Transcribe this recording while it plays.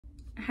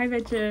Hi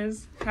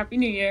bitches, happy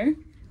new year.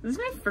 This is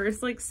my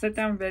first like sit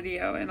down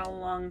video in a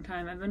long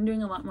time. I've been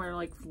doing a lot more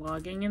like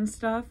vlogging and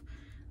stuff.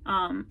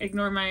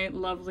 Ignore my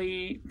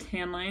lovely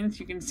tan lines.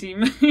 You can see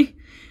my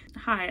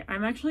hi,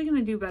 I'm actually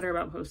gonna do better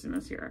about posting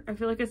this year. I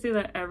feel like I say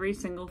that every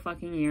single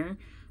fucking year,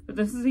 but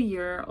this is a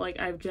year like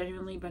I've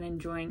genuinely been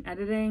enjoying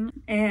editing,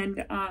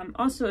 and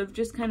also I've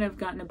just kind of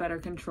gotten a better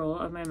control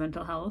of my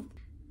mental health.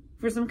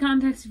 For some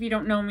context, if you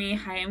don't know me,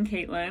 hi, I'm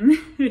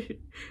Caitlin.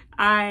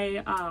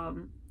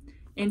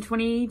 In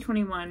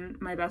 2021,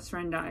 my best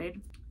friend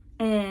died,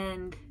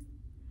 and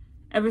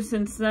ever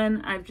since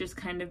then, I've just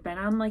kind of been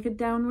on like a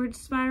downward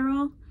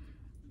spiral.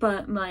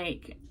 But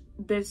like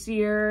this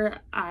year,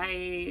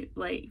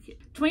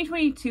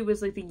 2022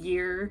 was like the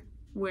year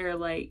where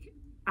like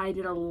I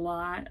did a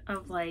lot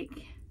of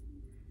like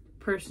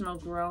personal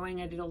growing.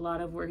 I did a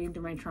lot of working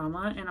through my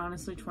trauma, and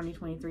honestly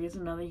 2023 is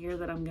another year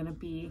that I'm gonna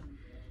be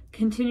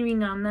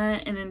continuing on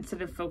that, and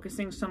instead of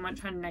focusing so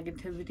much on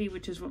negativity,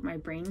 which is what my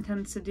brain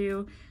tends to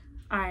do,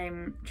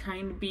 I'm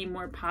trying to be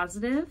more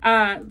positive.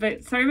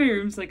 But sorry, my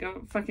room's like a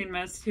fucking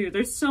mess too.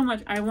 There's so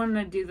much I want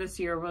to do this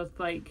year with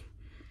like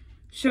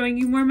showing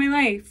you more of my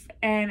life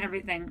and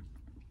everything.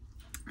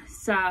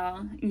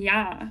 So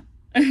yeah,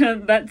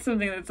 that's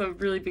something that's a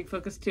really big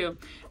focus too.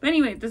 But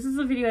anyway, this is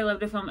a video I love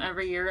to film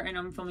every year. I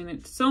know I'm filming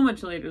it so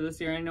much later this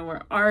year. I know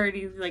we're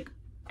already like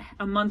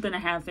a month and a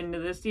half into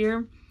this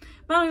year.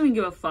 But I don't even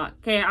give a fuck.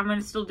 Okay, I'm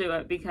gonna still do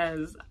it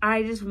because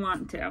I just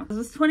want to.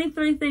 There's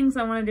 23 things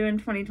I want to do in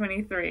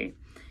 2023.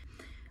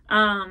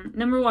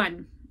 Number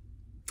 1,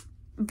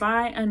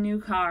 buy a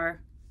new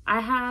car. I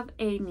have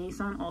a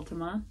Nissan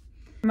Altima.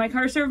 My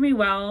car served me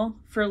well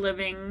for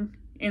living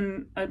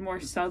in a more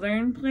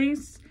southern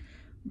place,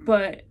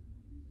 but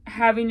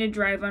having to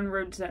drive on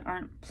roads that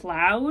aren't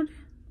plowed,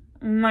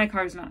 my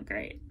car's not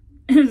great.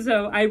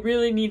 So I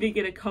really need to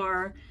get a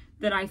car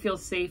that I feel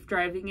safe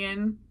driving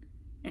in.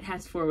 It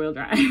has 4-wheel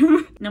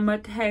drive. Number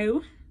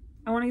 2,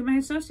 I want to get my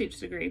associate's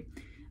degree.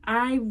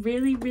 I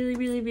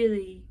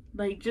really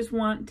like just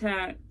want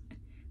to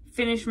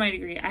finish my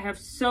degree. I have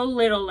so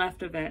little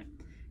left of it,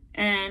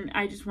 and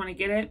I just want to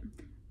get it.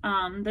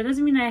 That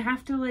doesn't mean I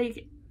have to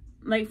like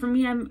for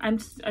me, I'm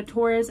a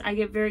Taurus. I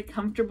get very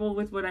comfortable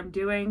with what I'm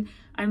doing.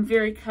 I'm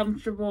very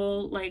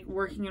comfortable like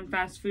working in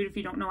fast food. If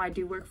you don't know, I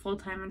do work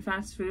full-time in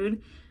fast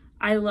food.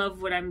 I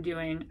love what I'm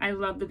doing. I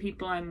love the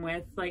people I'm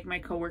with, like my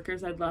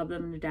coworkers. I love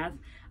them to death.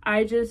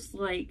 I just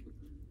like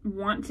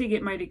want to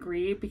get my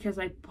degree because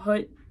I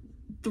put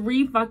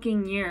 3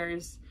 fucking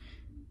years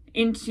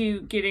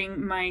into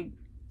getting my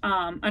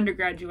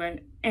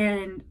undergraduate,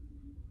 and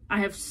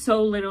I have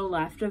so little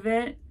left of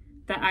it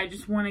that I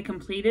just want to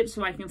complete it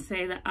so I can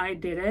say that I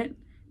did it,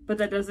 but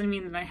that doesn't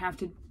mean that I have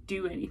to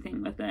do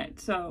anything with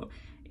it. So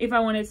if I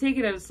want to take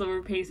it at a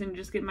slower pace and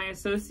just get my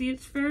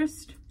associates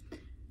first,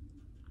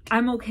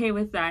 I'm okay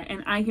with that,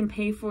 and I can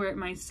pay for it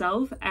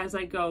myself as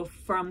I go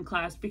from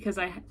class, because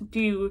I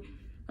do,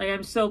 like,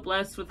 I'm so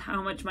blessed with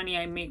how much money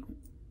I make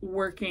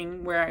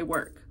working where I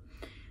work.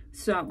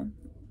 So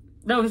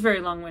that was very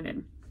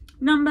long-winded.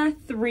 Number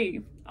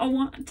 3, I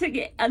want to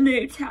get a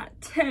new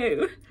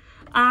tattoo.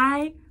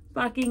 I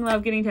fucking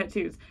love getting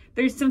tattoos.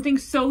 There's something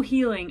so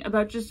healing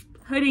about just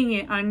putting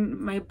it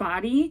on my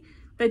body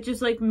that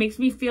just like makes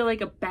me feel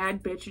like a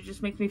bad bitch. It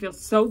just makes me feel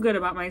so good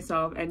about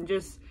myself, and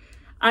just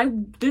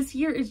this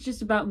year is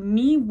just about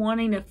me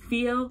wanting to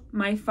feel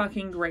my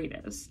fucking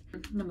greatest.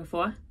 Number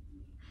 4,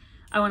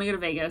 I want to go to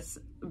Vegas.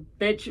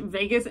 Bitch,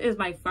 Vegas is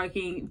my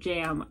fucking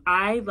jam.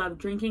 I love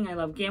drinking. I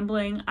love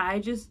gambling. I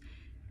just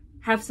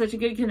have such a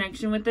good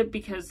connection with it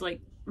because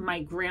like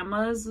my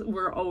grandmas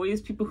were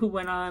always people who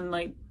went on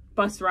like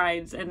bus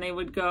rides, and they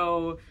would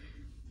go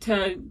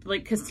to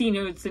like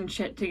casinos and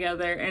shit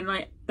together, and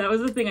like that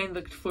was the thing I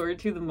looked forward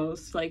to the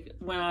most, like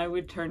when I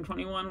would turn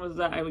 21, was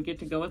that I would get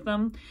to go with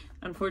them.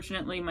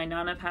 Unfortunately, my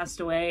nana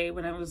passed away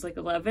when I was like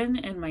 11,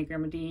 and my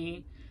grandma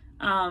D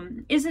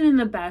isn't in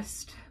the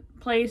best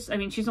place. I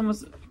mean, she's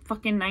almost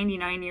fucking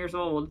 99 years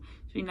old.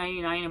 She'll be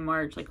 99 in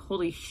March. Like,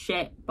 holy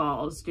shit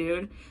balls,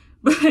 dude.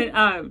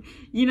 But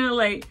you know,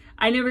 like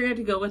I never got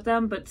to go with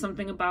them, but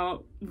something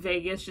about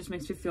Vegas just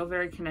makes me feel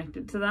very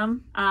connected to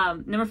them.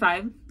 Number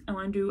 5, I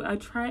want to do a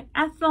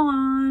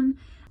triathlon.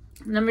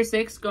 Number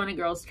 6, go on a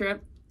girls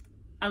trip.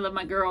 I love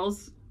my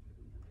girls.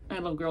 I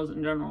love girls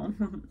in general.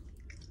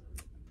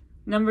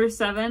 Number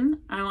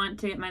 7, I want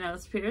to get my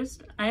nose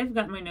pierced. I have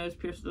gotten my nose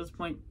pierced at this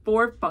point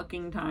 4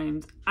 fucking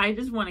times. I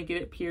just want to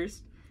get it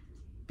pierced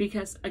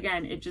because,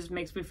 again, it just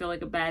makes me feel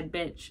like a bad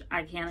bitch.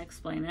 I can't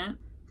explain it.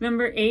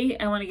 Number 8,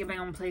 I want to get my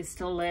own place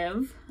to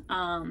live.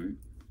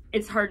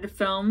 It's hard to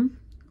film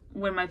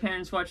when my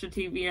parents watch the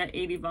TV at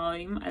 80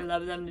 volume. I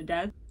love them to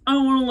death. I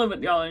don't want to live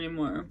with y'all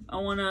anymore. I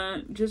want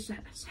to just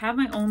have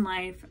my own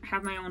life,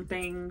 have my own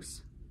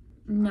things.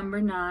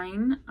 Number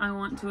 9, I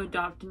want to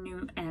adopt a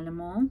new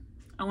animal.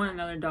 I want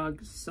another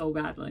dog so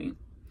badly.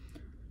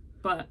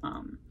 But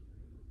I'm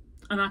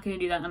not going to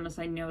do that unless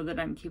I know that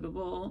I'm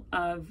capable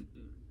of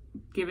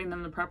giving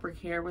them the proper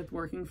care with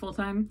working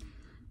full-time.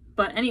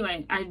 But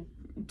anyway, I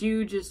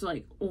do just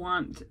like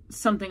want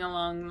something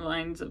along the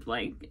lines of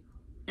like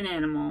an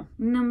animal.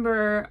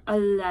 Number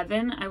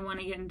 11, I want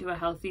to get into a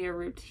healthier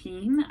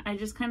routine. I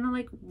just kind of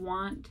like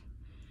want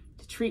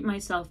to treat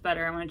myself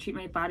better. I want to treat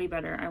my body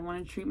better. I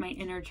want to treat my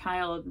inner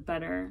child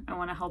better. I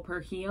want to help her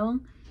heal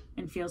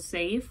and feel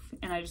safe,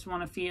 and I just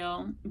want to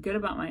feel good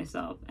about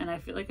myself. And I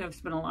feel like I've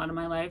spent a lot of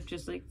my life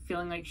just like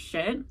feeling like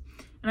shit,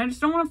 and I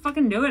just don't want to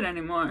fucking do it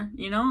anymore,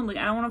 you know? Like,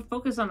 I don't want to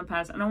focus on the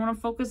past. I don't want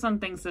to focus on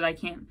things that I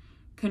can't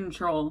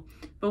control.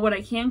 But what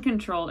I can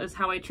control is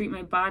how I treat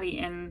my body,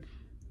 and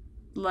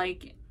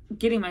like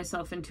getting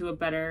myself into a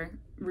better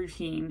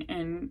routine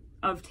and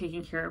of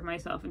taking care of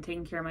myself and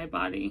taking care of my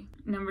body.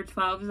 Number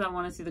 12 is I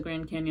want to see the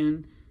Grand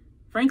Canyon.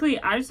 Frankly,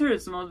 I just heard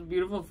it's the most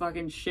beautiful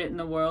fucking shit in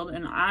the world,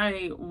 and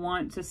I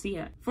want to see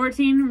it.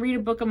 14, read a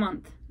book a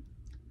month.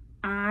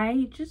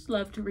 I just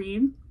love to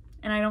read,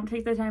 and I don't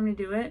take the time to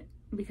do it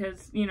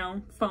because, you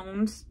know,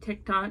 phones,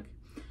 TikTok,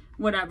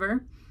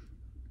 whatever.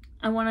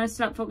 I want to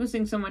stop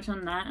focusing so much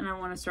on that, and I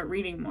want to start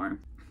reading more.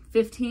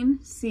 15,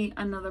 see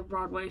another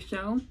Broadway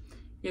show.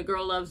 Your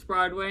girl loves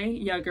Broadway.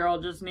 Your girl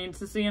just needs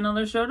to see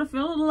another show to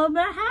feel a little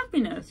bit of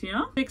happiness, you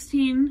know?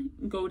 16,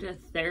 go to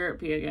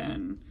therapy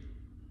again.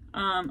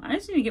 I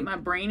just need to get my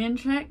brain in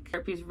check.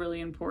 Therapy is really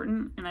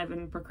important, and I've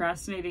been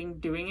procrastinating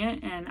doing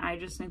it, and I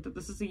just think that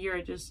this is a year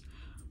I just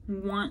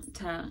want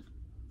to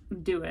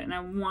do it, and I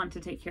want to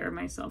take care of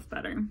myself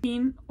better.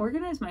 15,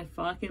 organize my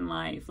fucking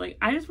life. Like,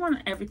 I just want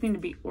everything to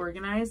be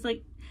organized.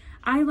 Like,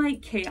 I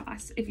like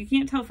chaos. If you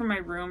can't tell from my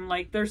room,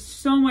 like, there's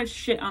so much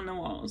shit on the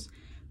walls.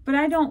 But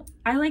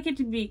I like it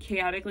to be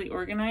chaotically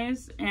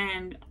organized,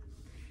 and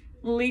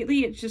lately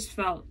it's just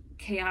felt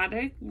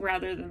chaotic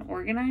rather than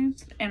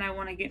organized, and I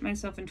want to get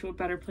myself into a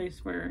better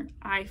place where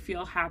I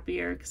feel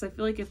happier, because I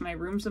feel like if my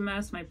room's a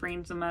mess, my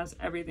brain's a mess,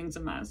 everything's a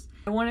mess.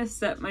 I want to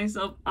set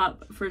myself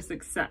up for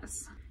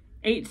success.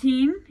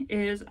 18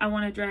 is I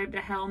want to drive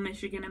to Hell,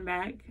 Michigan and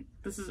back.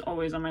 This is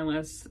always on my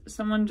list.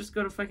 Someone just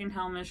go to fucking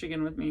Hell,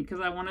 Michigan with me,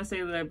 because I want to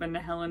say that I've been to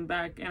Hell and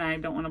back, and I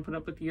don't want to put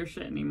up with your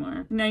shit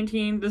anymore.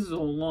 19, this is a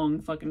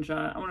long fucking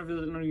shot. I want to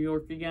visit New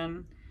York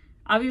again.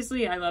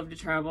 Obviously, I love to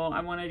travel.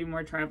 I want to do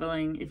more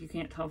traveling, if you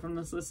can't tell from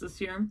this list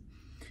this year.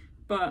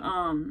 But,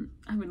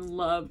 I would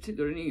love to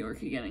go to New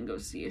York again and go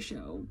see a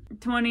show.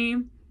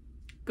 20,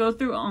 go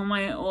through all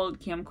my old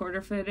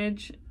camcorder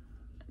footage.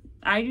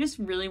 I just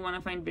really want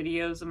to find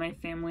videos of my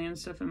family and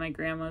stuff and my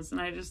grandma's, and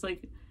I just,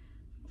 like,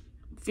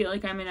 feel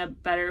like I'm in a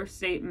better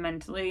state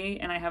mentally,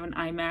 and I have an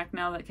iMac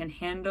now that can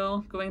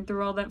handle going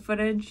through all that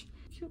footage.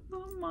 Cute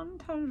little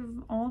montage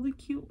of all the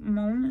cute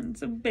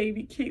moments of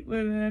baby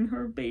Caitlin and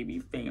her baby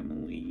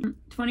family.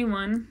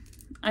 21,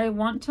 I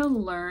want to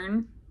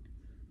learn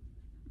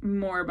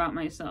more about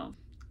myself.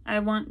 I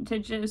want to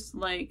just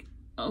like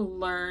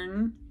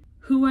learn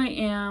who I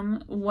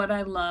am, what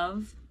I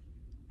love.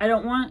 I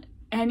don't want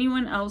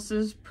anyone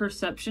else's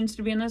perceptions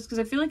to be in this, because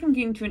I feel like I'm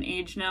getting to an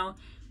age now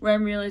where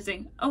I'm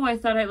realizing, oh, I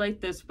thought I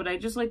liked this, but I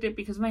just liked it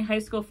because my high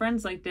school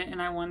friends liked it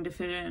and I wanted to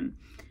fit in.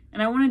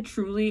 And I want to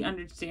truly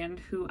understand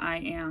who I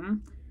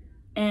am,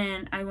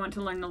 and I want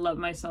to learn to love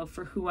myself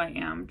for who I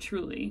am,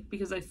 truly,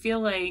 because I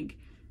feel like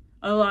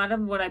a lot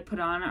of what I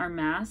put on are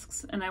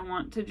masks, and I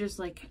want to just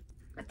like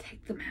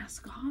take the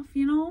mask off,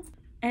 you know,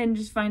 and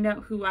just find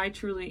out who I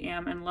truly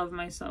am and love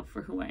myself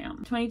for who I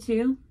am.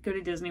 22, go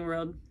to Disney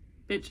World.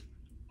 Bitch,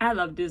 I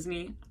love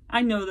Disney.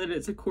 I know that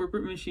it's a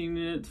corporate machine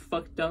and it's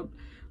fucked up,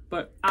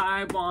 but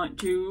I want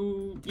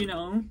to, you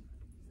know,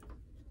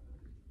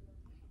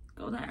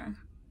 go there.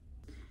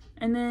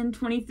 And then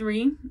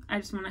 23, I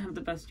just want to have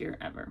the best year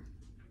ever.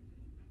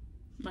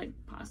 Like,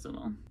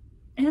 possible.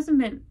 It hasn't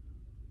been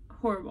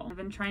horrible. I've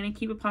been trying to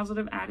keep a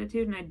positive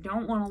attitude, and I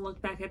don't want to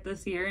look back at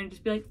this year and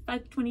just be like,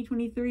 fuck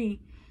 2023.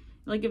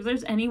 Like, if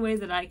there's any way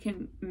that I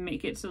can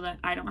make it so that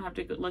I don't have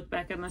to look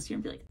back on this year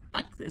and be like,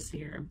 fuck this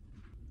year,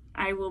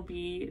 I will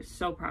be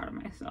so proud of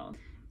myself.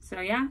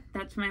 So yeah,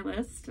 that's my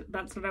list.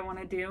 That's what I want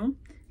to do.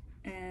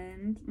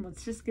 And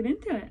let's just get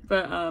into it.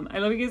 But I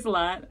love you guys a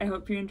lot. I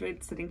hope you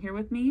enjoyed sitting here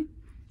with me.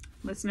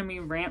 Listen to me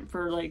rant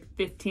for like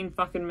 15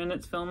 fucking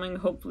minutes filming.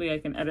 Hopefully I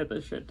can edit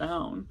this shit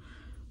down.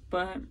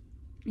 But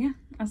yeah,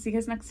 I'll see you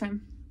guys next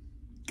time.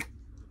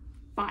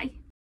 Bye.